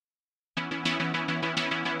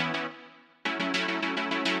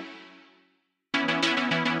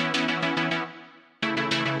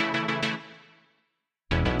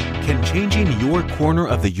Can changing your corner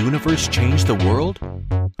of the universe change the world?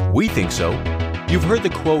 We think so. You've heard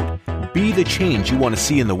the quote, "Be the change you want to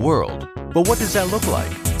see in the world." But what does that look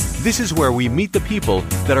like? This is where we meet the people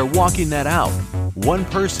that are walking that out. One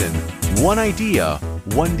person, one idea,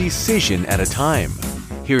 one decision at a time.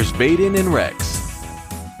 Here's Baden and Rex.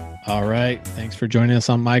 All right. Thanks for joining us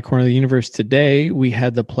on My Corner of the Universe. Today, we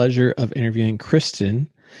had the pleasure of interviewing Kristen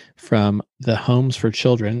from the Homes for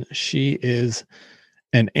Children. She is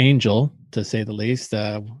an angel, to say the least.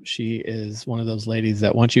 She is one of those ladies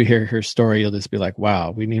that once you hear her story, you'll just be like,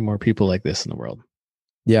 wow, we need more people like this in the world.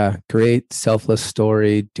 Yeah, great, selfless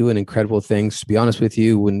story, doing incredible things. To be honest with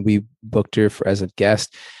you, when we booked her as a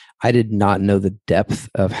guest, I did not know the depth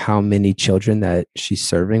of how many children that she's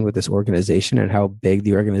serving with this organization and how big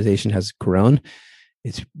the organization has grown.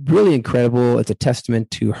 It's really incredible. It's a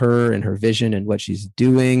testament to her and her vision and what she's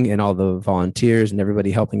doing and all the volunteers and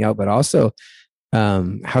everybody helping out, but also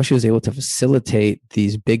how she was able to facilitate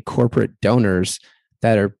these big corporate donors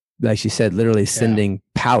that are, like she said, literally sending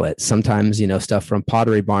pallets, sometimes, stuff from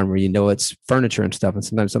Pottery Barn where it's furniture and stuff, and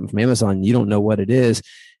sometimes something from Amazon, you don't know what it is.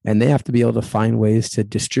 And they have to be able to find ways to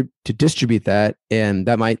distribute that. And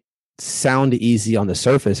that might sound easy on the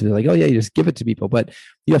surface. It's like, oh yeah, you just give it to people, but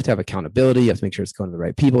you have to have accountability. You have to make sure it's going to the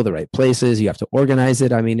right people, the right places. You have to organize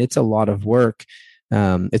it. I mean, it's a lot of work.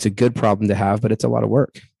 It's a good problem to have, but it's a lot of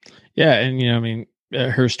work. Yeah. And,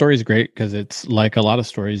 her story is great because it's like a lot of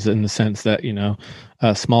stories in the sense that,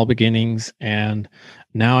 small beginnings. And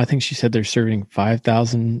now I think she said they're serving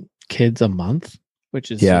 5,000 kids a month, which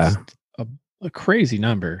is just a crazy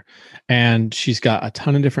number. And she's got a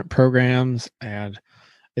ton of different programs. And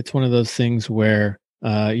it's one of those things where,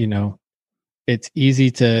 it's easy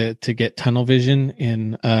to get tunnel vision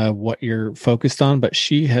in what you're focused on, but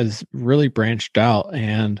she has really branched out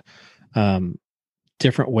and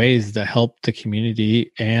different ways to help the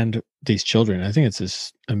community and these children. I think it's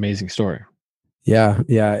this amazing story. Yeah.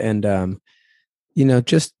 Yeah. And,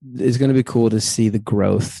 just it's going to be cool to see the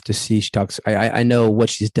growth, to see she talks. I know what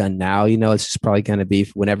she's done now, it's just probably going to be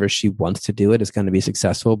whenever she wants to do it, it's going to be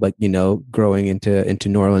successful, but, growing into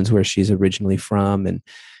New Orleans where she's originally from and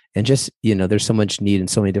just, there's so much need in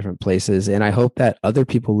so many different places. And I hope that other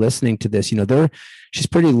people listening to this, she's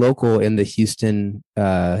pretty local in the Houston,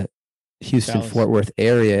 Fort Worth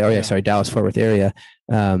area. Oh yeah. Sorry. Dallas, Fort Worth area.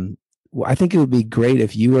 I think it would be great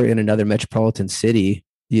if you were in another metropolitan city,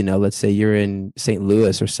 let's say you're in St.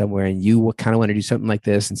 Louis or somewhere and you kind of want to do something like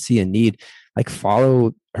this and see a need, like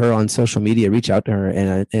follow her on social media, reach out to her.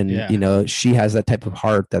 And she has that type of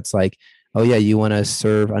heart that's like, oh yeah, you want to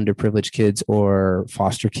serve underprivileged kids or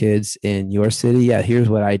foster kids in your city? Yeah, here's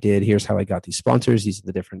what I did. Here's how I got these sponsors. These are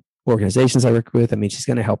the different organizations I work with. I mean, she's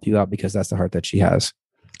going to help you out because that's the heart that she has.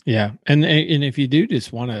 Yeah. And if you do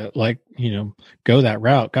just want to go that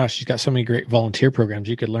route, gosh, she's got so many great volunteer programs.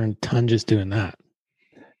 You could learn a ton just doing that.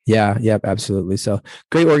 Yeah. Yep. Absolutely. So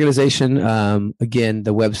great organization. Again,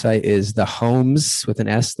 the website is the Homes with an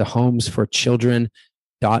S,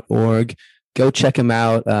 thehomesforchildren.org. Go check them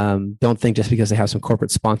out. Don't think just because they have some corporate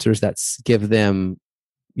sponsors that give them,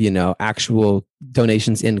 actual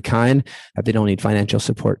donations in kind, that they don't need financial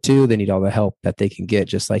support too. They need all the help that they can get,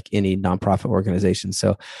 just like any nonprofit organization.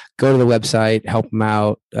 So go to the website, help them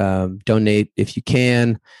out, donate if you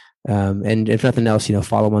can. And if nothing else,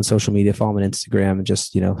 follow them on social media, follow them on Instagram, and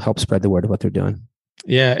just, help spread the word of what they're doing.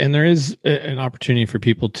 Yeah. And there is an opportunity for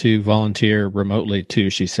people to volunteer remotely too,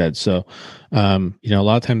 she said. So, a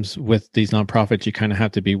lot of times with these nonprofits, you kind of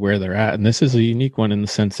have to be where they're at. And this is a unique one in the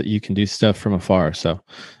sense that you can do stuff from afar. So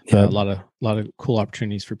a lot of cool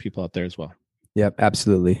opportunities for people out there as well. Yep,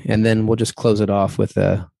 absolutely. And then we'll just close it off with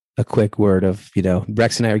a quick word of,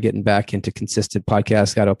 Rex and I are getting back into consistent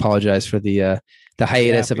podcasts. Got to apologize for the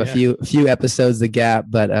hiatus of a few episodes, the gap,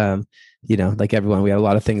 but, like everyone, we had a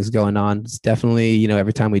lot of things going on. It's definitely,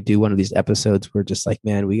 every time we do one of these episodes, we're just like,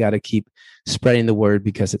 man, we got to keep spreading the word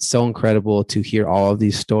because it's so incredible to hear all of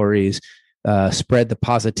these stories, spread the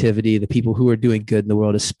positivity, the people who are doing good in the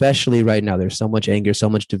world, especially right now. There's so much anger, so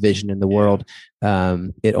much division in the world.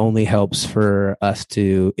 It only helps for us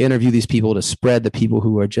to interview these people, to spread the people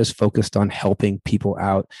who are just focused on helping people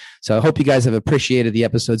out. So I hope you guys have appreciated the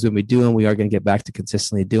episodes when we do them. We are going to get back to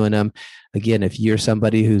consistently doing them. Again, if you're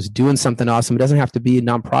somebody who's doing something awesome, it doesn't have to be a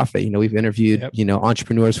nonprofit. We've interviewed,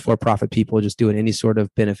 entrepreneurs, for-profit people just doing any sort of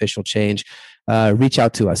beneficial change. Reach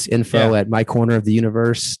out to us,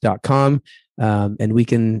 info@mycorneroftheuniverse.com. And we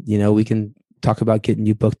can talk about getting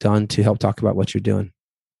you booked on to help talk about what you're doing.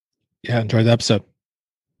 Yeah. Enjoy the episode.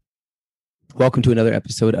 Welcome to another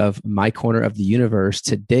episode of My Corner of the Universe.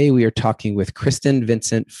 Today we are talking with Kristen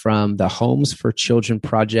Vincent from the Homes for Children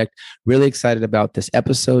Project. Really excited about this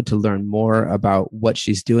episode to learn more about what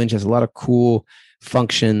she's doing. She has a lot of cool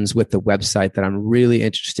functions with the website that I'm really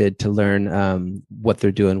interested to learn what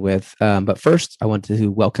they're doing with. But first, I want to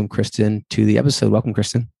welcome Kristen to the episode. Welcome,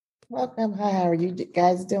 Kristen. Welcome. Hi, how are you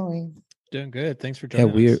guys doing? Doing good. Thanks for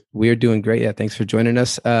joining us. We're doing great. Yeah, thanks for joining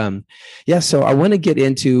us. So I want to get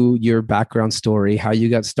into your background story, how you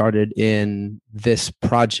got started in this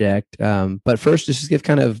project. But first, just give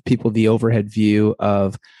kind of people the overhead view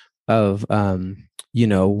of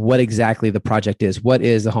what exactly the project is. What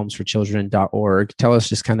is the homesforchildren.org? Tell us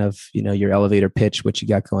just kind of, your elevator pitch, what you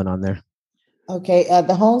got going on there. Okay,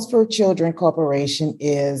 the Homes for Children Corporation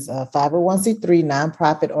is a 501c3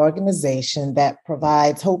 nonprofit organization that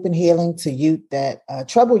provides hope and healing to youth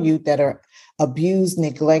troubled youth that are abused,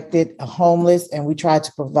 neglected, homeless, and we try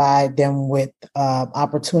to provide them with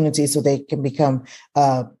opportunities so they can become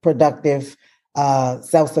productive,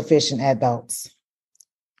 self-sufficient adults.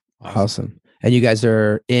 Awesome. And you guys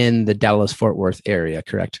are in the Dallas-Fort Worth area,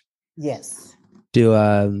 correct? Yes.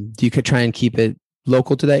 Do you could try and keep it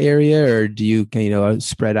local to that area, or do you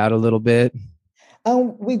spread out a little bit?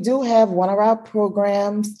 We do have one of our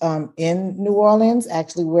programs in New Orleans,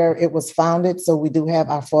 actually where it was founded. So we do have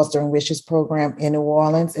our Fostering Wishes program in New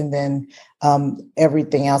Orleans, and then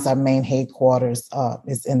everything else, our main headquarters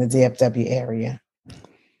is in the DFW area.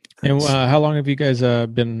 And how long have you guys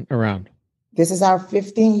been around? This is our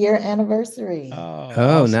 15-year anniversary. Oh,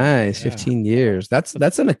 awesome. Nice. 15 years. That's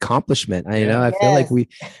an accomplishment. I feel like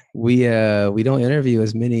we don't interview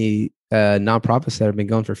as many nonprofits that have been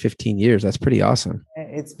going for 15 years. That's pretty awesome.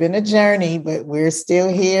 It's been a journey, but we're still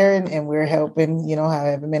here and we're helping,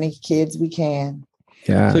 however many kids we can.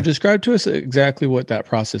 Yeah. So describe to us exactly what that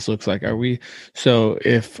process looks like.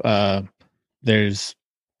 If there's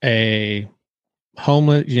a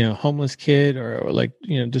homeless kid or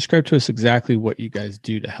describe to us exactly what you guys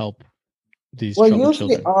do to help these usually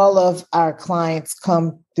children. All of our clients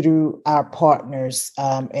come through our partners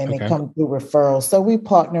and they come through referrals. So we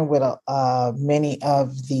partner with many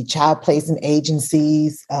of the child placement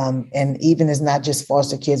agencies, and even it's not just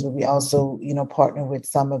foster kids, but we also partner with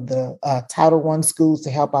some of the Title I schools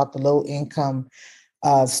to help out the low income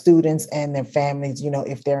students and their families,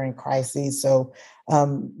 if they're in crises. So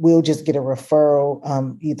we'll just get a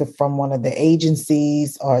referral either from one of the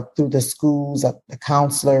agencies or through the schools or the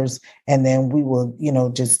counselors, and then we will,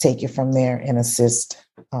 just take it from there and assist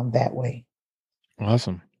that way.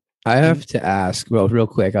 Awesome. I have to ask, real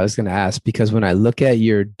quick, I was going to ask, because when I look at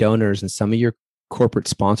your donors and some of your corporate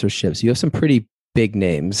sponsorships, you have some pretty big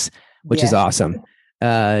names, which is awesome.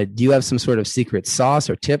 Do you have some sort of secret sauce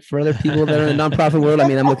or tip for other people that are in the nonprofit world? I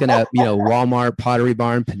mean, I'm looking at, Walmart, Pottery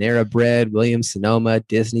Barn, Panera Bread, Williams Sonoma,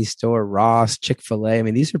 Disney Store, Ross, Chick-fil-A. I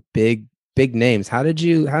mean, these are big names. How did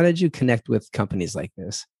you connect with companies like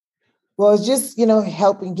this? Well, it's just,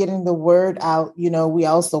 helping getting the word out. We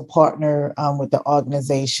also partner with the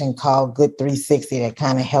organization called Good 360 that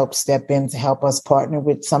kind of helps step in to help us partner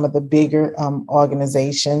with some of the bigger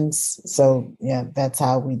organizations. So, yeah, that's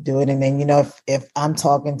how we do it. And then, if I'm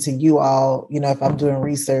talking to you all, if I'm doing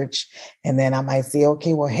research, and then I might say,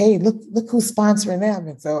 okay, well, hey, look who's sponsoring them.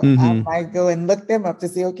 And so I might go and look them up to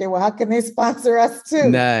see, okay, well, how can they sponsor us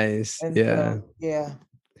too? Nice. And yeah. So, yeah.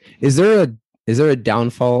 Is there a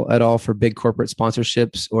downfall at all for big corporate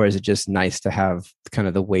sponsorships, or is it just nice to have kind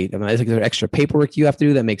of the weight? I mean, is there extra paperwork you have to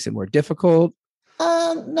do that makes it more difficult?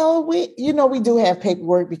 No, we do have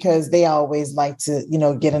paperwork because they always like to,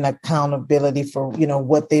 get an accountability for,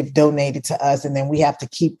 what they've donated to us. And then we have to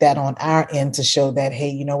keep that on our end to show that,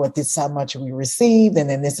 hey, this is how much we received. And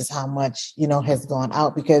then this is how much, has gone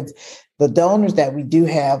out, because the donors that we do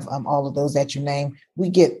have, all of those that you name, we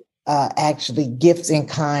get actually gifts in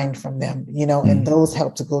kind from them, and those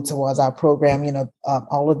help to go towards our program.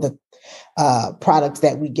 All of the products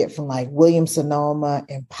that we get from like Williams Sonoma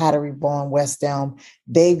and Pottery Barn, West Elm,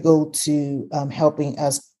 they go to helping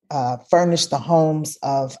us furnish the homes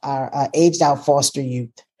of our aged out foster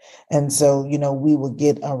youth. And so, we will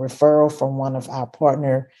get a referral from one of our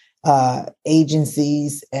partner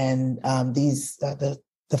agencies, and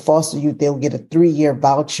the foster youth, they'll get a 3-year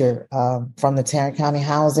voucher from the Tarrant County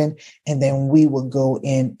Housing, and then we will go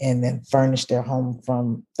in and then furnish their home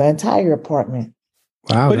from the entire apartment.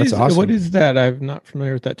 Wow, that's awesome. What is that? I'm not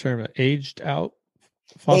familiar with that term. Aged out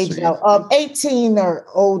foster? Aged out, 18 or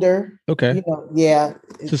older. Okay. Yeah.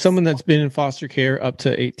 So someone that's been in foster care up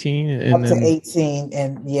to 18? And up to 18,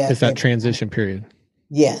 and yeah. It's that transition period.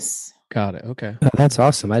 Yes. Got it. Okay. That's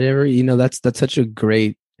awesome. I never, that's such a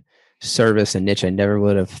great service and niche I never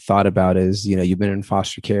would have thought about is, you've been in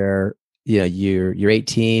foster care, you're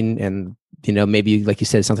 18 and, maybe like you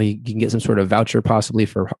said, something you can get some sort of voucher possibly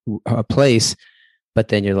for a place, but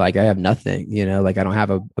then you're like, I have nothing, like I don't have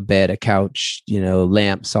a bed, a couch,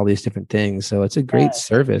 lamps, all these different things. So it's a great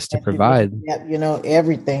service to provide.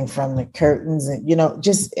 Everything from the curtains and,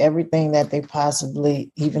 just everything that they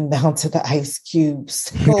possibly, even down to the ice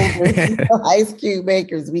cubes, ice cube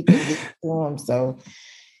makers, we can get to them. So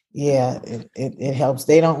yeah, it helps.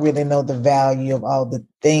 They don't really know the value of all the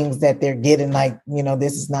things that they're getting. Like,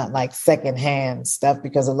 this is not like secondhand stuff,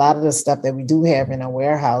 because a lot of the stuff that we do have in our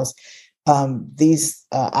warehouse, these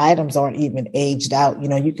items aren't even aged out.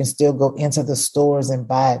 You can still go into the stores and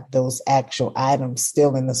buy those actual items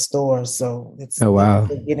still in the store. So it's, oh wow,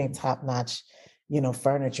 they're getting top notch,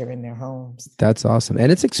 furniture in their homes. That's awesome.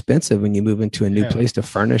 And it's expensive when you move into a new place to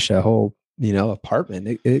furnish a whole,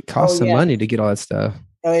 apartment. It costs some money to get all that stuff.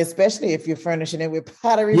 Especially if you're furnishing it with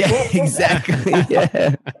pottery. Yeah, exactly.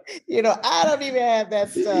 Yeah. I don't even have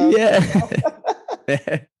that stuff.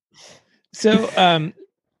 Yeah. So,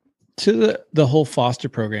 to the whole foster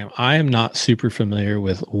program, I am not super familiar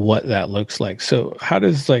with what that looks like. So how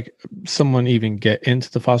does someone even get into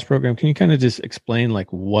the foster program? Can you kind of just explain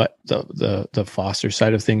what the foster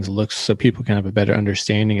side of things looks, so people can have a better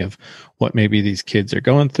understanding of what maybe these kids are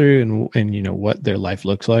going through and what their life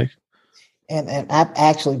looks like? And I've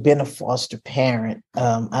actually been a foster parent.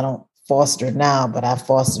 I don't foster now, but I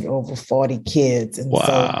fostered over 40 kids. And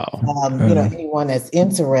wow. So, anyone that's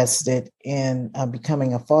interested in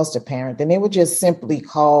becoming a foster parent, then they would just simply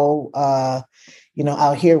call,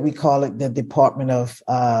 out here we call it the Department of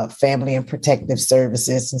Family and Protective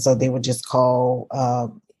Services. And so they would just call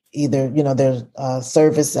either, there's a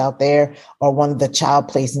service out there or one of the child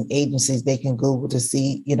placing agencies. They can Google to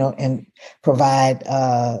see, and provide,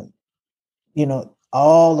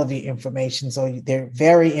 all of your information. So they're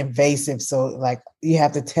very invasive. So you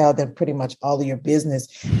have to tell them pretty much all of your business,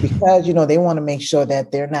 because, they want to make sure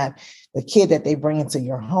that they're not the kid that they bring into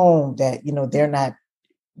your home, that, they're not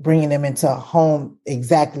bringing them into a home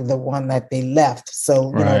exactly the one that they left.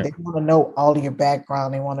 So, right. They want to know all of your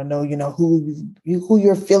background. They want to know, who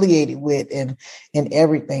you're affiliated with and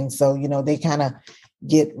everything. So, they kind of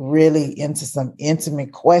get really into some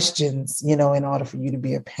intimate questions, in order for you to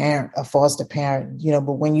be a foster parent,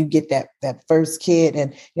 but when you get that first kid,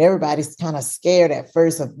 and everybody's kind of scared at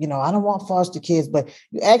first of, I don't want foster kids, but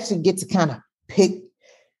you actually get to kind of pick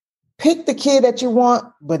the kid that you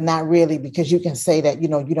want, but not really, because you can say that, you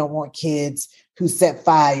don't want kids who set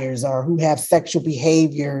fires or who have sexual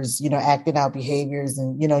behaviors, acting out behaviors.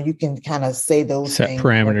 And, you can kind of say those set things.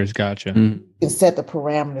 Parameters. Gotcha. You can set the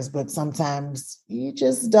parameters, but sometimes you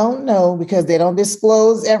just don't know, because they don't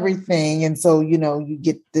disclose everything. And so, you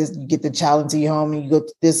get the child into your home and you go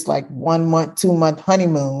to this 1 month, 2 month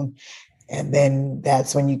honeymoon. And then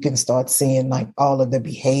that's when you can start seeing all of the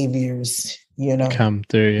behaviors, come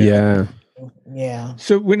through. Yeah. Yeah.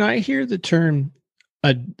 So when I hear the term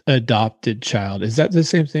adopted child, is that the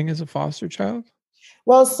same thing as a foster child?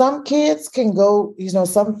 Well, some kids can go,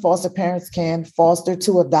 some foster parents can foster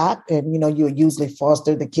to adopt, and, you would usually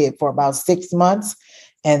foster the kid for about 6 months,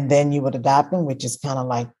 and then you would adopt them, which is kind of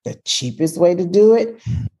like the cheapest way to do it.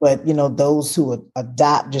 But, those who would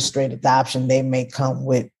adopt, just straight adoption, they may come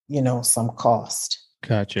with, some cost.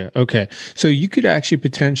 Gotcha. Okay. So you could actually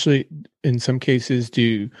potentially, in some cases,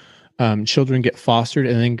 do children get fostered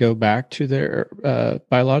and then go back to their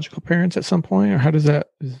biological parents at some point, or how does that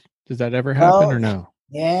ever happen, or no?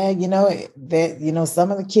 Yeah, that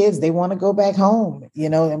some of the kids, they want to go back home.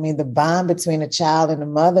 The bond between a child and a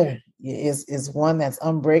mother is one that's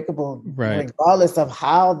unbreakable, right, regardless of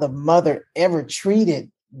how the mother ever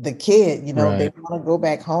treated the kid. Right. They want to go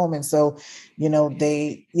back home. And so,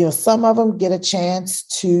 they, some of them get a chance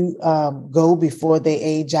to go before they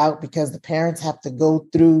age out, because the parents have to go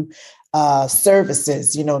through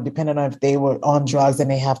services, depending on if they were on drugs, and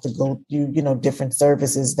they have to go through, different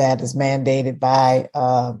services that is mandated by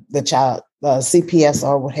the child, CPS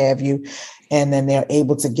or what have you. And then they're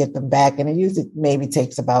able to get them back. And it usually maybe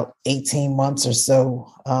takes about 18 months or so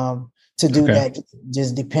to do that,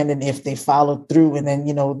 just depending if they follow through. And then,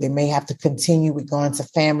 they may have to continue with going to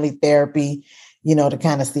family therapy, to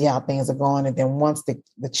kind of see how things are going. And then once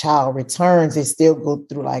the child returns, they still go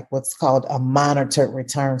through what's called a monitored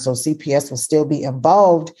return. So CPS will still be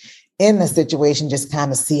involved in the situation, just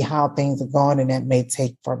kind of see how things are going. And that may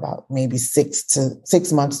take for about maybe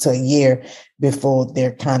 6 months to a year before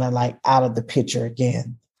they're kind of out of the picture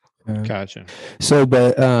again. Gotcha. So,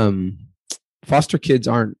 but foster kids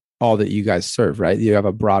aren't all that you guys serve, right? You have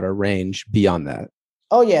a broader range beyond that.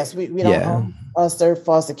 Oh yes, we don't Yeah. serve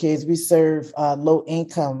foster kids. We serve low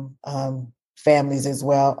income families as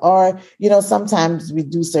well. Or sometimes we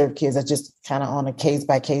do serve kids that just kind of on a case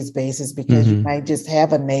by case basis, because you might just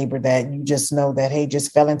have a neighbor that you just know that, hey,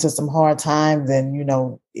 just fell into some hard times, and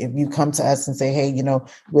if you come to us and say, hey,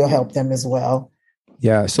 we'll help them as well.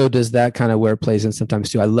 Yeah. So does that kind of where it plays in sometimes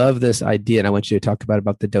too? I love this idea, and I want you to talk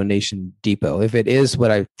about the donation depot. If it is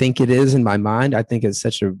what I think it is in my mind, I think it's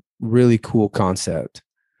such a really cool concept.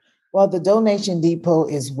 Well, the donation depot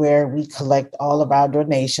is where we collect all of our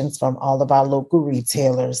donations from all of our local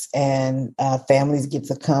retailers, and families get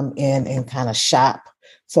to come in and kind of shop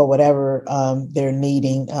for whatever they're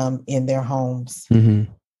needing in their homes.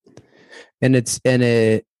 Mm-hmm.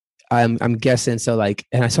 I'm guessing so.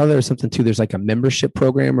 And I saw there was something too. There's like a membership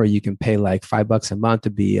program where you can pay like $5 a month to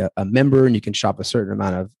be a member, and you can shop a certain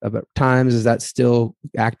amount of times. Is that still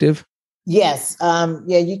active? Yes.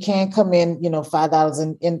 Yeah, you can come in,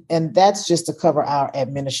 $5, and that's just to cover our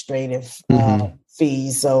administrative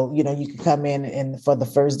fees. So, you can come in, and for the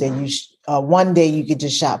first day, one day you could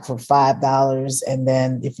just shop for $5. And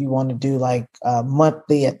then if you want to do like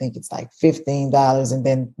monthly, I think it's like $15. And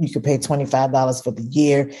then you could pay $25 for the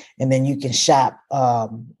year. And then you can shop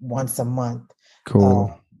once a month.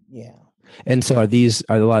 Cool. Yeah. And so are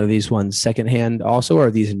a lot of these ones secondhand also, or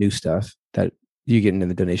are these new stuff that you getting in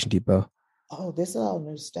the donation depot? Oh, this is all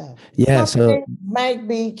new stuff. Yeah, so might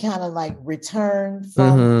be kind of like returned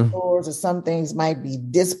from stores, or some things might be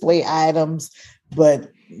display items,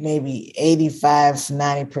 but maybe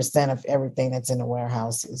 85-90% of everything that's in the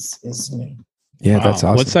warehouse is new. Yeah, wow. That's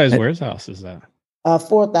awesome. What size warehouse is that?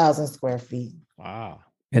 4,000 square feet. Wow.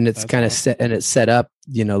 And it's kind of set, and it's set up,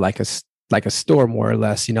 like a store more or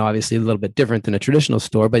less, obviously a little bit different than a traditional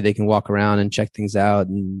store, but they can walk around and check things out.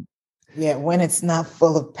 And yeah, when it's not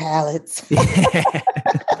full of pallets.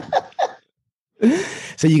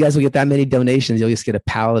 So you guys will get that many donations. You'll just get a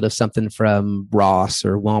pallet of something from Ross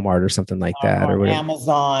or Walmart or something like that, or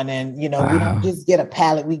Amazon. And, we don't just get a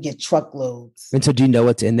pallet, we get truckloads. And so do you know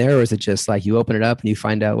what's in there, or is it just like you open it up and you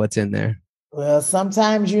find out what's in there? Well,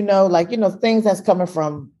 sometimes, things that's coming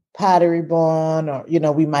from Pottery Barn, or,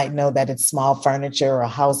 we might know that it's small furniture or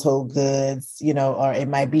household goods, or it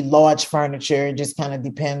might be large furniture. It just kind of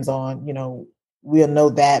depends on, we'll know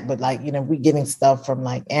that. But we're getting stuff from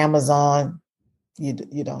like Amazon. You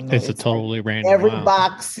don't know. It's a totally random. Every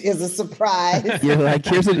box is a surprise. You're like,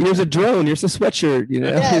 here's a drone, here's a sweatshirt,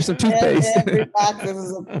 here's some toothpaste. Every box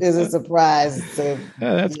is a surprise. So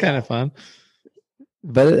that's kind of fun.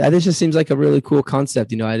 But it just seems like a really cool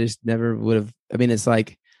concept. I just never would have. I mean, it's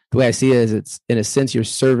like, the way I see it is, it's in a sense you're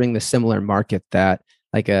serving the similar market that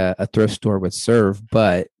like a thrift store would serve,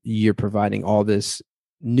 but you're providing all this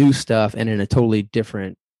new stuff and in a totally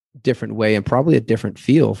different way, and probably a different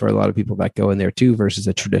feel for a lot of people that go in there too versus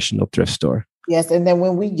a traditional thrift store. Yes. And then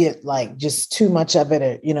when we get like just too much of it,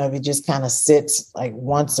 or, if it just kind of sits like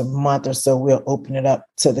once a month or so, we'll open it up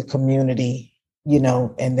to the community,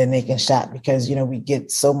 and then they can shop, because, we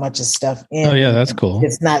get so much of stuff in. Oh yeah, that's cool.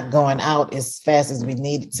 It's not going out as fast as we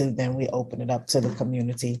need it to. Then we open it up to the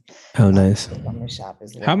community. Oh, nice. Shop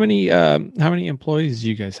as well. How many employees do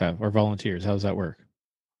you guys have, or volunteers? How does that work?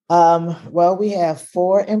 Well, we have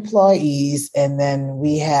 4 employees, and then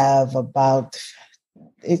we have about,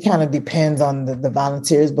 it kind of depends on the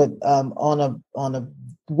volunteers, but on a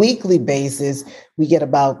weekly basis, we get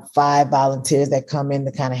about 5 volunteers that come in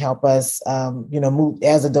to kind of help us, move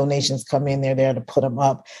as the donations come in. They're there to put them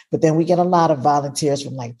up. But then we get a lot of volunteers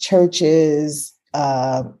from like churches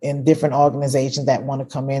and different organizations that want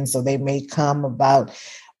to come in. So they may come about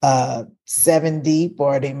 7 deep,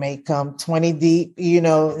 or they may come 20 deep,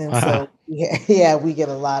 and so yeah, we get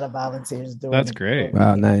a lot of volunteers doing That's great.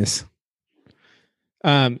 Wow, nice.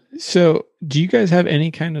 So do you guys have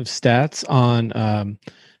any kind of stats on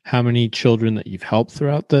how many children that you've helped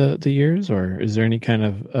throughout the years, or is there any kind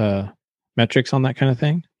of metrics on that kind of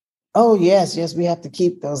thing? Oh, yes, we have to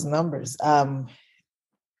keep those numbers. On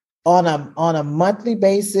a monthly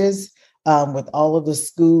basis, with all of the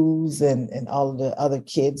schools and all of the other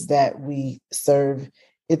kids that we serve,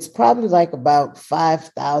 it's probably like about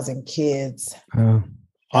 5,000 kids. On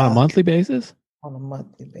a monthly basis? On a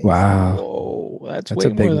monthly basis. Wow. Whoa, that's way a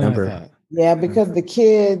big number. I thought. Yeah, because the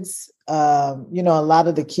kids, a lot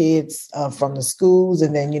of the kids from the schools,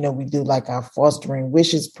 and then, we do like our Fostering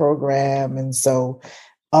Wishes program. And so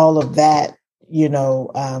all of that,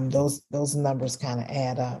 those numbers kind of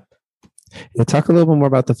add up. Yeah, talk a little bit more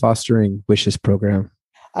about the Fostering Wishes program.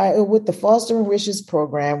 With the Fostering Wishes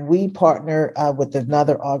program, we partner with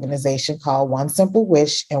another organization called One Simple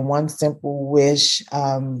Wish, and One Simple Wish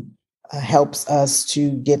helps us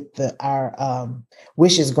to get our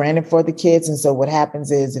wishes granted for the kids. And so what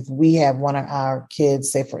happens is if we have one of our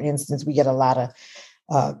kids, say for instance, we get a lot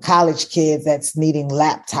of college kids that's needing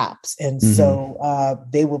laptops. And so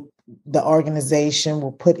the organization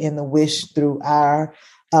will put in the wish through our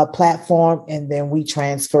platform, and then we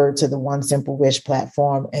transfer to the One Simple Wish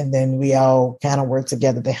platform. And then we all kind of work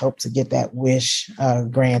together to help to get that wish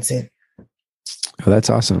granted. Oh, that's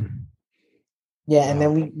awesome. Yeah, and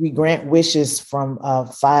then we grant wishes from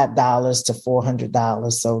 $5 to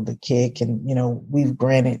 $400, so the kid can, we've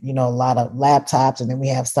granted, a lot of laptops, and then we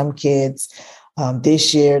have some kids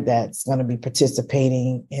this year that's going to be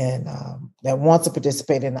participating in that wants to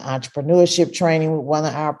participate in the entrepreneurship training with one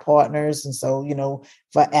of our partners, and so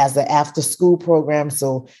as an after school program,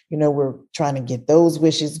 so we're trying to get those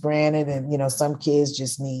wishes granted, and some kids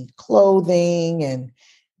just need clothing and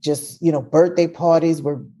just, birthday parties.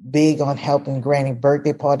 We're big on helping granting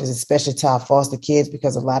birthday parties, especially to our foster kids,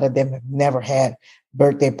 because a lot of them have never had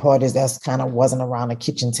birthday parties. That's kind of wasn't around a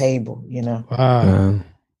kitchen table, Wow.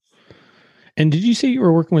 And did you say you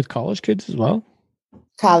were working with college kids as well?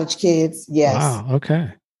 College kids. Yes. Wow.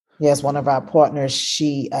 Okay. Yes. One of our partners,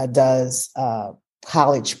 she does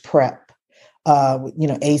college prep,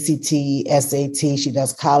 ACT, SAT. She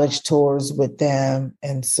does college tours with them.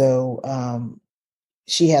 And so,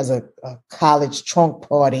 she has a college trunk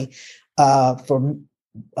party for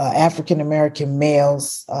African-American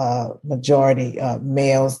males, majority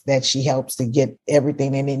males, that she helps to get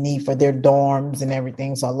everything that they need for their dorms and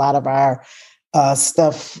everything. So a lot of our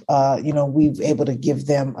stuff, we've able to give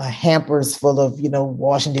them hampers full of,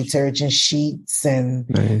 washing detergent sheets, and,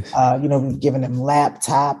 nice. We've given them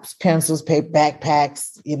laptops, pencils, paper,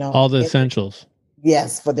 backpacks, all the essentials.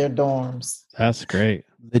 Yes, for their dorms. That's great.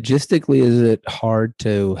 Logistically, is it hard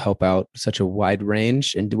to help out such a wide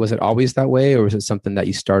range? And was it always that way? Or was it something that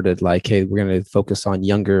you started like, hey, we're going to focus on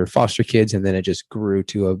younger foster kids, and then it just grew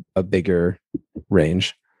to a bigger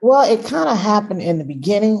range? Well, it kind of happened in the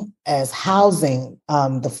beginning as housing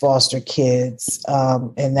the foster kids.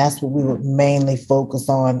 And that's what we would mainly focus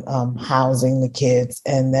on, housing the kids.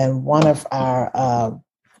 And then one of our,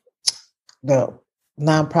 the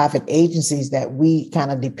nonprofit agencies that we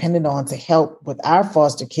kind of depended on to help with our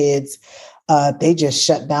foster kids, they just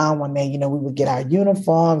shut down when we would get our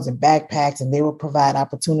uniforms and backpacks, and they would provide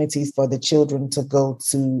opportunities for the children to go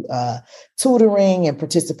to tutoring and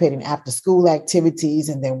participate in after school activities.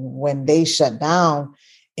 And then when they shut down,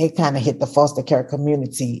 it kind of hit the foster care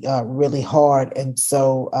community really hard. And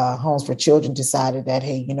so Homes for Children decided that,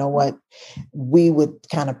 hey, you know what, we would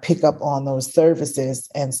kind of pick up on those services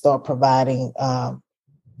and start providing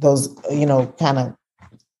those, kind of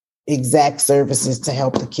exact services to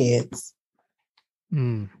help the kids.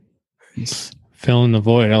 Fill in the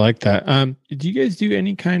void. I like that. Do you guys do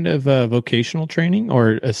any kind of vocational training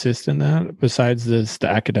or assist in that besides the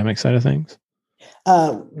academic side of things?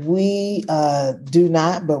 We do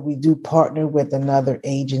not, but we do partner with another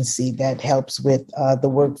agency that helps with the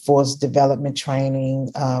workforce development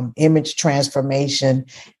training, image transformation,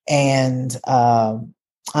 and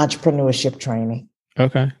entrepreneurship training.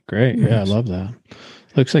 Okay, great. Yeah, I love that.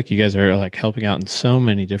 Looks like you guys are like helping out in so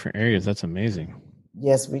many different areas. That's amazing.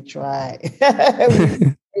 Yes, we try.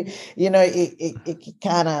 It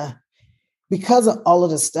kind of, because of all of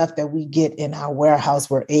the stuff that we get in our warehouse,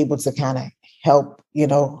 we're able to kind of help,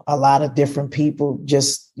 a lot of different people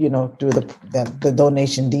just, through the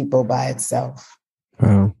donation depot by itself.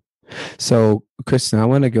 Wow. So, Kristen, I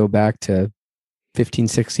want to go back to 15,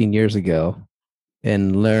 16 years ago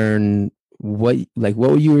and learn what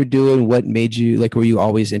you were doing, what made you, were you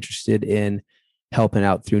always interested in helping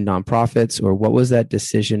out through nonprofits, or what was that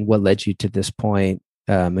decision? What led you to this point?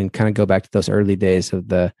 And kind of go back to those early days of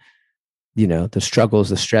the struggles,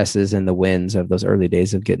 the stresses, and the wins of those early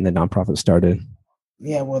days of getting the nonprofit started.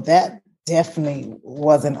 Yeah, well, that definitely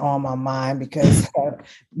wasn't on my mind because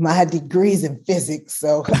my degree's in physics.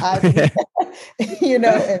 So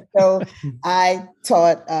and so I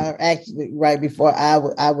taught actually right before I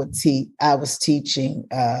was teaching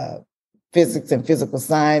physics and physical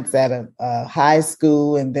science at a high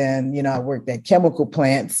school. And then, I worked at chemical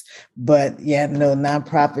plants, but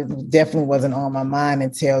nonprofit definitely wasn't on my mind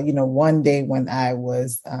until, one day when I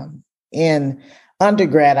was in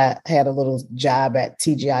undergrad, I had a little job at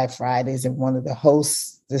TGI Fridays, and one of the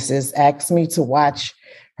hostesses asked me to watch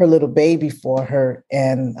her little baby for her.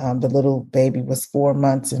 And the little baby was 4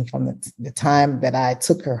 months. And from the time that I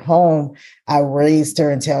took her home, I raised her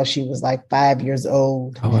until she was like 5 years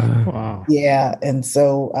old. Oh, wow. Wow. Yeah. And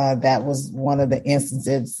so that was one of the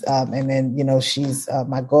instances. And then, she's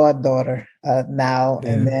my goddaughter now. Yeah.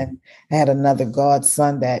 And then I had another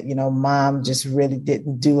godson that, mom just really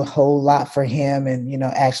didn't do a whole lot for him, and,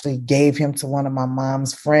 actually gave him to one of my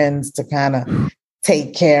mom's friends to kind of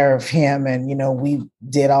take care of him. And, we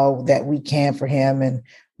did all that we can for him. And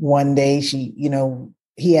one day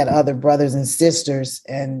he had other brothers and sisters,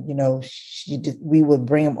 and, we would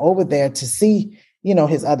bring him over there to see,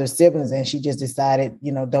 his other siblings. And she just decided,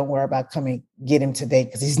 don't worry about coming get him today,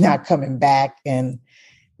 because he's not coming back. And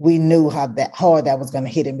we knew how hard that was going to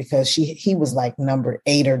hit him, because he was like number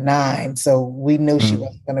 8 or 9. So we knew she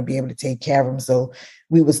wasn't going to be able to take care of him. So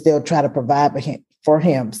we would still try to provide for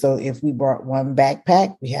him. So if we brought one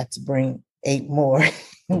backpack, we had to bring 8 more.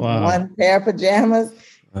 Wow. One pair of pajamas,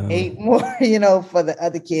 8 more, for the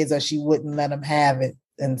other kids, or she wouldn't let them have it.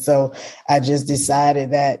 And so I just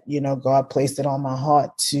decided that, God placed it on my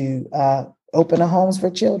heart to open a homes for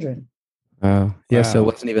children. Oh, yeah. Wow. So it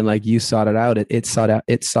wasn't even like you sought it out. It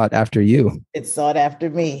sought after you. It sought after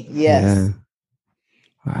me. Yes. Yeah.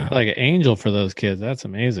 Wow. Like an angel for those kids. That's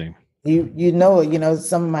amazing.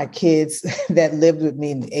 Some of my kids that lived with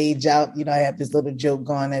me and age out, I have this little joke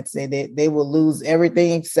going that say they will lose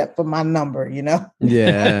everything except for my number,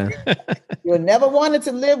 Yeah. You never wanted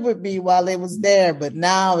to live with me while they was there, but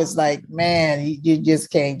now it's like, man, you just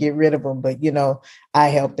can't get rid of them. But, I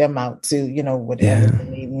help them out too, whatever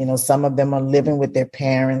they need. Some of them are living with their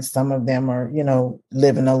parents. Some of them are,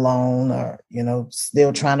 living alone, or,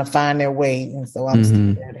 still trying to find their way. And so I'm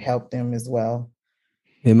still there to help them as well.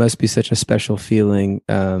 It must be such a special feeling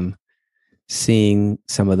seeing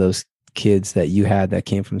some of those kids that you had that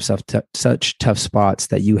came from such tough spots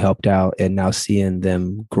that you helped out, and now seeing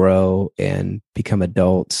them grow and become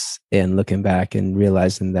adults, and looking back and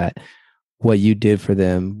realizing that what you did for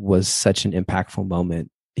them was such an impactful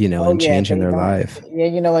moment, and changing their life. Yeah,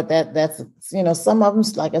 you know what, that's some of them,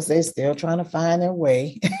 like I say, still trying to find their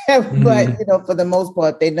way. But, for the most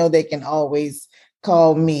part, they know they can always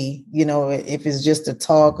call me, if it's just a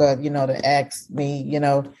talk, or, to ask me,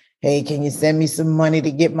 hey, can you send me some money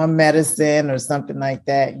to get my medicine or something like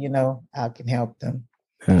that? I can help them.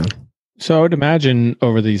 Yeah. So I would imagine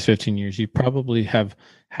over these 15 years, you probably have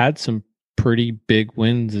had some pretty big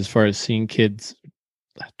wins as far as seeing kids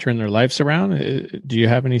turn their lives around. Do you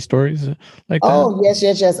have any stories like that? Oh,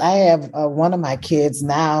 yes. I have one of my kids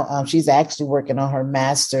now. She's actually working on her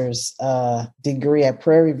master's degree at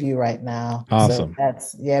Prairie View right now. Awesome.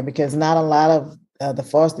 So because not a lot of the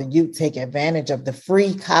foster youth take advantage of the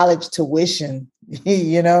free college tuition,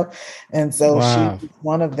 and so Wow. she's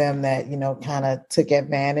one of them that, kind of took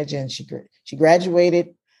advantage, and she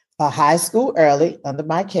graduated high school early under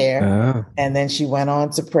my care. Oh. And then she went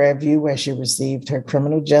on to Prairie View, where she received her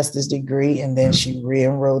criminal justice degree. And then she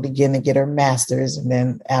re-enrolled again to get her master's. And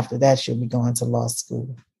then after that, she'll be going to law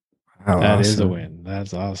school. Oh, That is a awesome. win.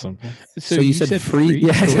 That's awesome. So you said free?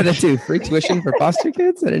 Yeah, I said that too. Free tuition for foster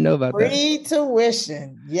kids? I didn't know about that. Free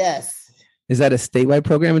tuition. Yes. Is that a statewide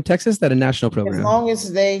program in Texas? Is that a national program? As long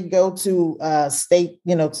as they go to state,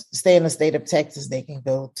 stay in the state of Texas, they can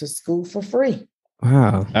go to school for free.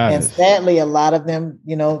 Wow. And sadly, a lot of them,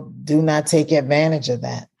 do not take advantage of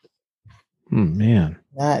that. Man.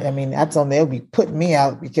 I told them they'll be putting me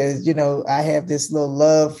out because, I have this little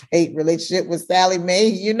love-hate relationship with Sally Mae,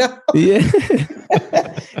 Yeah.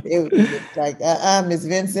 It was like, Miss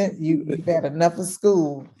Vincent, you've had enough of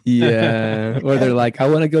school. Yeah. Or they're like, I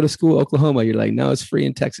want to go to school, Oklahoma. You're like, no, it's free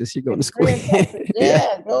in Texas. You're going to school.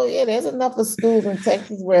 There's enough of schools in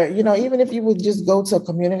Texas where, even if you would just go to a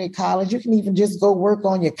community college, you can even just go work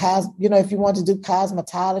on your if you want to do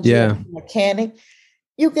cosmetology, or mechanic,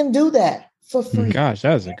 you can do that for free. Gosh,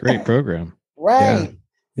 that was a great program. Right.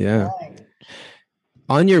 Yeah. Right.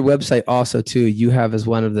 On your website also too, you have as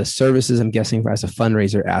one of the services, I'm guessing as a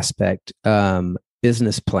fundraiser aspect,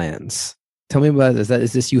 business plans. Tell me about this.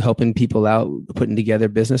 Is this you helping people out, putting together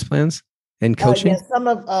business plans and coaching? Some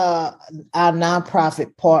of our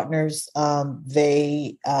nonprofit partners,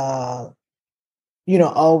 they,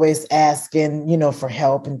 always asking, for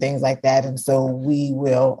help and things like that. And so we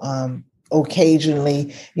will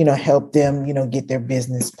occasionally, help them, get their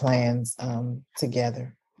business plans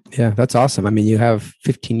together. Yeah, that's awesome. You have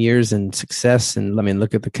 15 years in success, and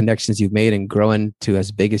look at the connections you've made and growing to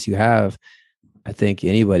as big as you have. I think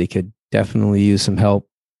anybody could definitely use some help,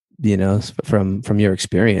 from your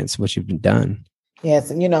experience, what you've done.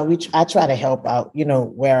 Yes, and I try to help out,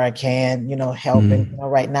 where I can, helping.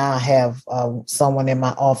 Right now I have someone in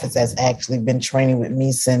my office that's actually been training with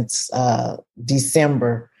me since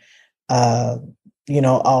December.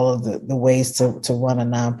 All of the ways to run a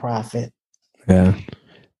nonprofit. Yeah.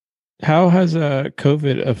 How has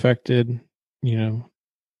COVID affected, your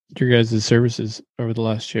guys' services over the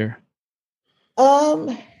last year?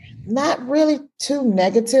 Not really too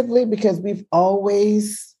negatively, because we've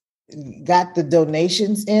always got the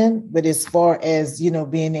donations in, but as far as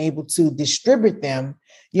being able to distribute them,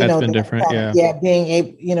 that's been different. Being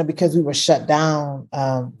able, because we were shut down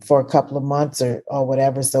for a couple of months or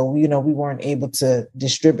whatever, so we weren't able to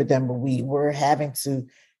distribute them, but we were having to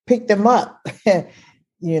pick them up.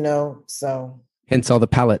 So hence all the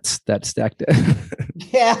pallets that stacked.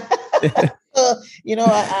 Yeah.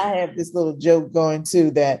 I have this little joke going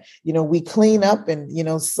too that, we clean up and,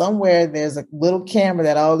 somewhere there's a little camera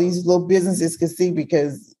that all these little businesses can see,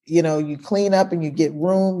 because, you clean up and you get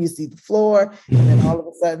room, you see the floor, and then all of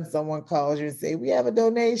a sudden someone calls you and say, we have a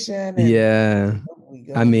donation. And yeah.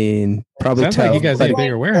 I mean, probably sounds like you guys need a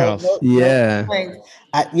bigger warehouse. Yeah.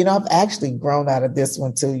 I've actually grown out of this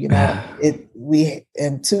one too. We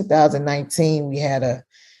in 2019,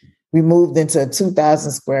 we moved into a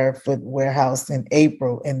 2,000 square foot warehouse in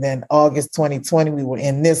April, and then August 2020, we were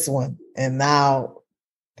in this one. And now,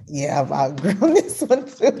 I've outgrown this one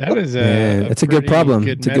too. That is it's a good problem.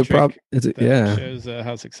 It's a good problem. Shows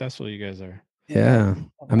how successful you guys are. Yeah.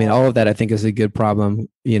 I mean, all of that I think is a good problem,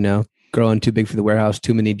 growing too big for the warehouse,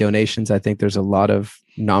 too many donations. I think there's a lot of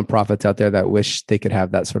nonprofits out there that wish they could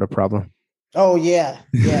have that sort of problem. Oh, yeah.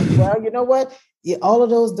 Yeah. Well, you know what? All of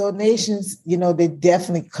those donations, they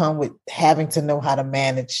definitely come with having to know how to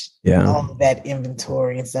manage all of that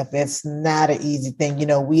inventory and stuff. It's not an easy thing.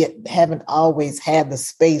 We haven't always had the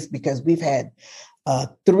space, because we've had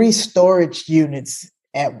 3 storage units.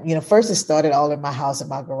 First it started all in my house, in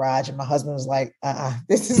my garage, and my husband was like,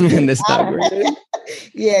 this is this not great.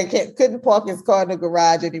 Yeah, couldn't park his car in the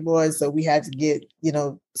garage anymore. So we had to get,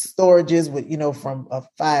 storages with, from a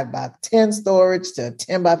 5x10 storage to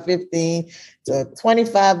 10x15 to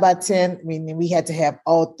 25x10. I mean, we had to have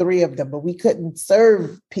all 3 of them, but we couldn't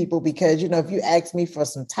serve people because, if you asked me for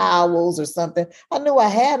some towels or something, I knew I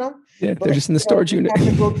had them. Yeah, they're just in the storage unit. You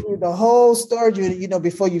have to go through the whole storage unit,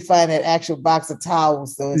 before you find that actual box of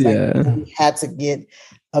towels. So it's like we had to get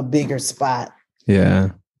a bigger spot.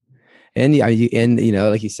 Yeah. And like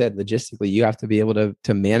you said, logistically, you have to be able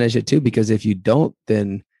to manage it too, because if you don't,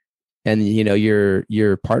 then, and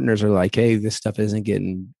your partners are like, hey, this stuff isn't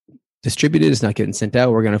getting distributed, it's not getting sent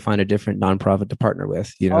out, we're going to find a different nonprofit to partner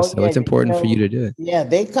with, so it's important for you to do it. Yeah,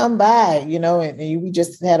 they come by, and we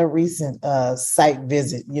just had a recent site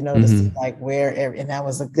visit, to see like where, and that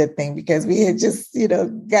was a good thing, because we had just,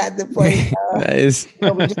 got the place. Nice.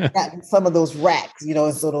 We just got some of those racks,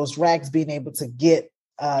 and so those racks being able to get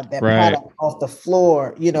that product off the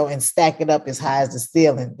floor, and stack it up as high as the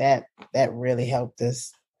ceiling, that really helped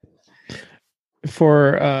us.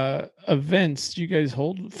 For events, do you guys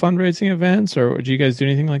hold fundraising events, or do you guys do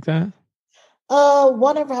anything like that?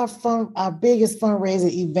 One of our biggest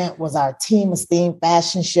fundraising event was our Team Esteem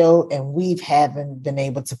fashion show, and we haven't been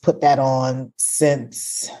able to put that on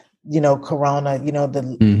since Corona. We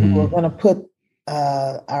were going to put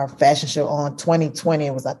our fashion show on 2020.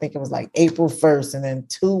 I think it was like April 1st, and then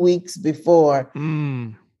 2 weeks before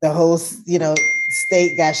the whole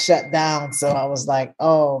state got shut down. So I was like,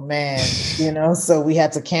 oh man, so we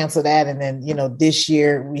had to cancel that. And then, this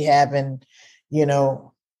year we haven't, we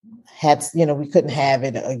couldn't have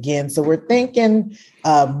it again. So we're thinking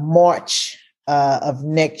March of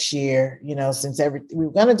next year, since we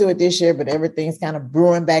were going to do it this year, but everything's kind of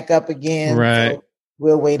brewing back up again. Right. So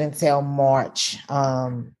we'll wait until March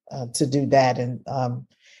to do that. And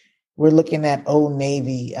we're looking at Old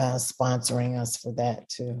Navy sponsoring us for that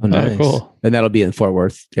too. Oh, nice. Cool. And that'll be in Fort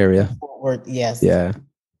Worth area. Fort Worth, yes. Yeah.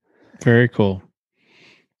 Very cool.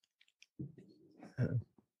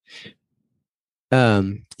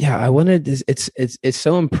 I wanted this. It's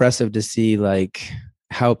so impressive to see like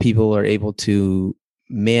how people are able to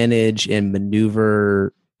manage and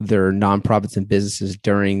maneuver their nonprofits and businesses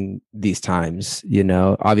during these times.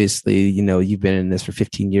 Obviously, you've been in this for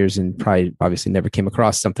 15 years and probably obviously never came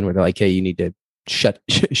across something where they're like, hey, you need to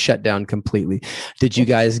shut down completely. Did you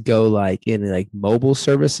guys go like in like mobile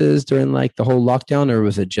services during like the whole lockdown, or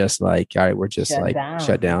was it just like, all right, we're just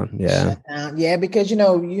shut down? Yeah. Yeah. Because,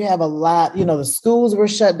 you have a lot, the schools were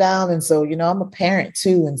shut down. And so, I'm a parent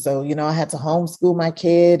too. And so, I had to homeschool my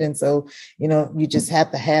kid. And so, you just have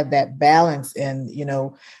to have that balance. And,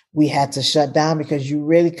 we had to shut down because you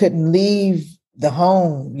really couldn't leave the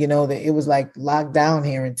home, you know, that it was like locked down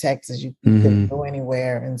here in Texas. You couldn't go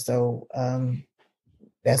anywhere. And so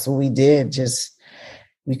that's what we did. Just,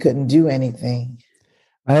 we couldn't do anything.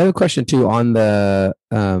 I have a question too on the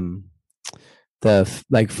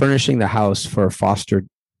like furnishing the house for foster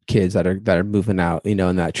kids that are moving out, you know,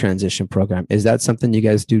 in that transition program. Is that something you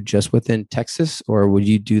guys do just within Texas, or would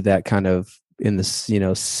you do that kind of in the, you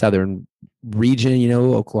know, southern region, you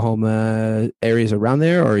know, Oklahoma areas around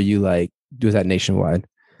there, or are you like do that nationwide?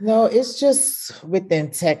 No, it's just within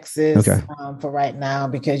Texas for right now,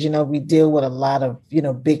 because, you know, we deal with a lot of, you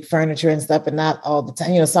know, big furniture and stuff, but not all the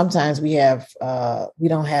time. You know, sometimes we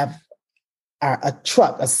don't have a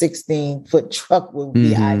truck, a 16-foot truck would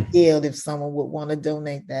be ideal if someone would want to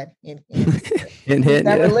donate that. Gotta put it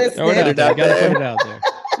out there.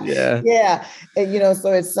 Yeah. And, you know,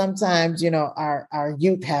 so it's sometimes, you know, our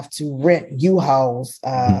youth have to rent U-Hauls,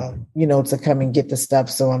 you know, to come and get the stuff.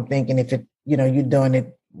 So I'm thinking if it, you know, you're doing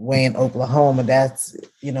it way in Oklahoma, that's,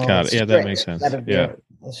 you know, yeah, that makes sense. A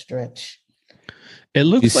stretch. It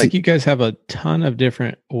looks like you guys have a ton of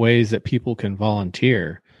different ways that people can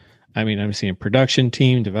volunteer. I mean, I'm seeing production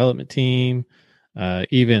team, development team,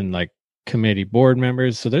 even like committee board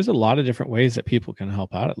members. So there's a lot of different ways that people can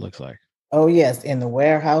help out, it looks like. Oh, yes. In the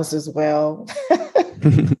warehouse as well.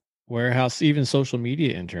 Warehouse, even social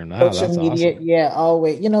media intern. Wow, social media, awesome. Yeah,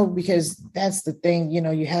 always. You know, because that's the thing, you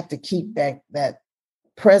know, you have to keep that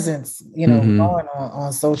presence, you know, going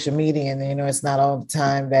on social media. And, you know, it's not all the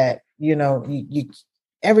time that, you know, you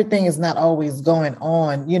everything is not always going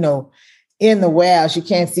on, you know, in the warehouse. You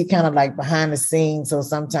can't see kind of like behind the scenes. So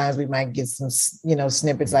sometimes we might get some, you know,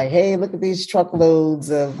 snippets like, hey, look at these truckloads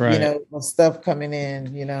of, you know, of stuff coming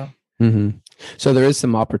in, you know. So there is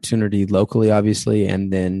some opportunity locally, obviously,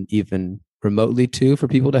 and then even remotely too for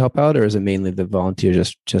people to help out, or is it mainly the volunteer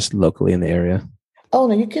just locally in the area? Oh,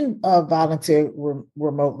 no, you can volunteer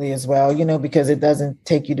remotely as well, you know, because it doesn't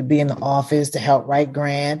take you to be in the office to help write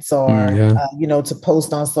grants or, you know, to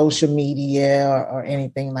post on social media or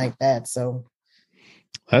anything like that. So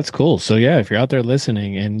that's cool. So, yeah, if you're out there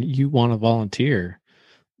listening and you want to volunteer,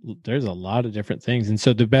 there's a lot of different things. And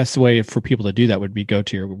so the best way for people to do that would be go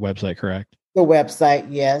to your website, correct? The website,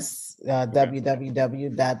 yes,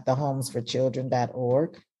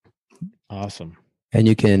 www.thehomesforchildren.org. Awesome. And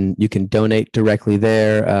you can donate directly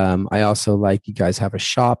there. I also like you guys have a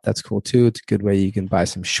shop. That's cool too. It's a good way you can buy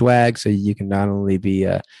some swag, so you can not only be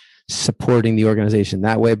supporting the organization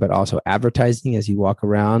that way, but also advertising as you walk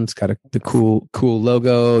around. It's got the cool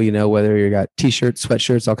logo. You know, whether you got t-shirts,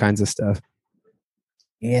 sweatshirts, all kinds of stuff.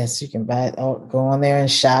 Yes, you can buy it. Go on there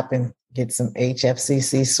and shop and get some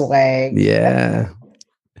HFCC swag. Yeah.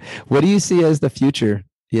 What do you see as the future?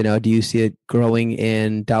 You know, do you see it growing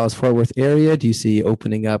in Dallas-Fort Worth area? Do you see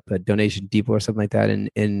opening up a donation depot or something like that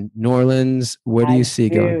in New Orleans? Where do you see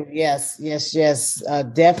it going? Yes.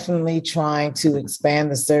 Definitely trying to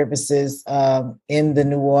expand the services in the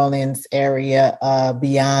New Orleans area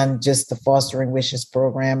beyond just the Fostering Wishes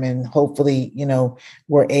program. And hopefully, you know,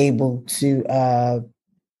 we're able to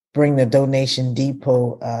bring the donation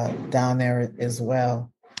depot down there as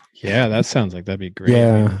well. Yeah, that sounds like that'd be great.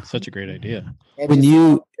 Yeah. I mean, such a great idea. When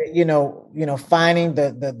you finding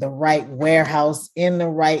the right warehouse in the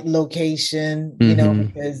right location, you know,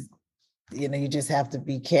 because you know, you just have to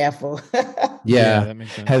be careful. Yeah. That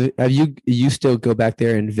makes sense. Have you still go back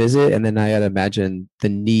there and visit? And then I gotta imagine the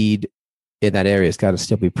need in that area has got to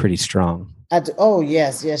still be pretty strong.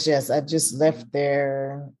 Yes. I just left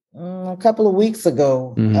there a couple of weeks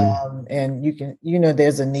ago. And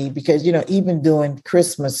there's a need because, you know, even during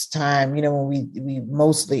Christmas time, you know, when we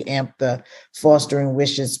mostly amp the Fostering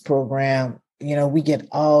Wishes program, you know, we get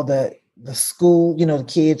all the school, you know, the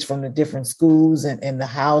kids from the different schools and the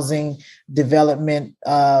housing development,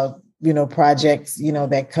 you know, projects, you know,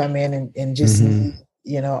 that come in and just need,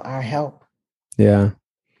 you know, our help. Yeah.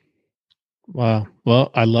 Wow. Well,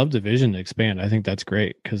 I love the vision to expand. I think that's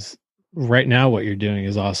great because right now what you're doing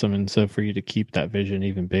is awesome. And so for you to keep that vision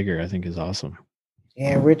even bigger, I think is awesome.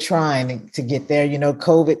 Yeah, we're trying to get there. You know,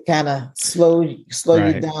 COVID kind of slow you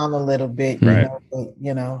down a little bit, you know, but,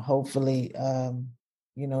 you know, hopefully,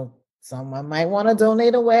 you know, someone might want to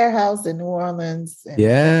donate a warehouse in New Orleans.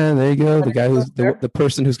 Yeah, there you go. The guy who's the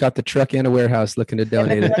person who's got the truck and a warehouse looking to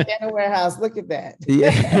donate it. Truck and a warehouse. Look at that.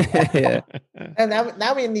 Yeah. And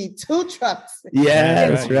now we need 2 trucks. Yeah,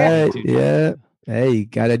 that's right. Yeah. Hey, you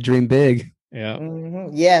got to dream big. Yeah.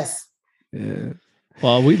 Yes. Yeah.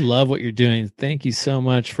 Well, we love what you're doing. Thank you so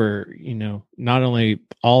much for, you know, not only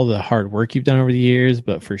all the hard work you've done over the years,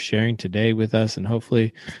 but for sharing today with us. And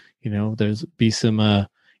hopefully, you know, there's be some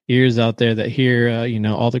ears out there that hear, you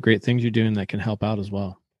know, all the great things you're doing that can help out as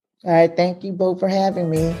well. All right. Thank you both for having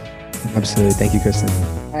me. Absolutely. Thank you, Kristen.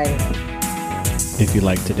 All right. If you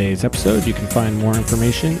liked today's episode, you can find more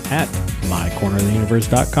information at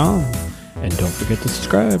mycorneroftheuniverse.com. And don't forget to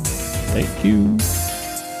subscribe. Thank you.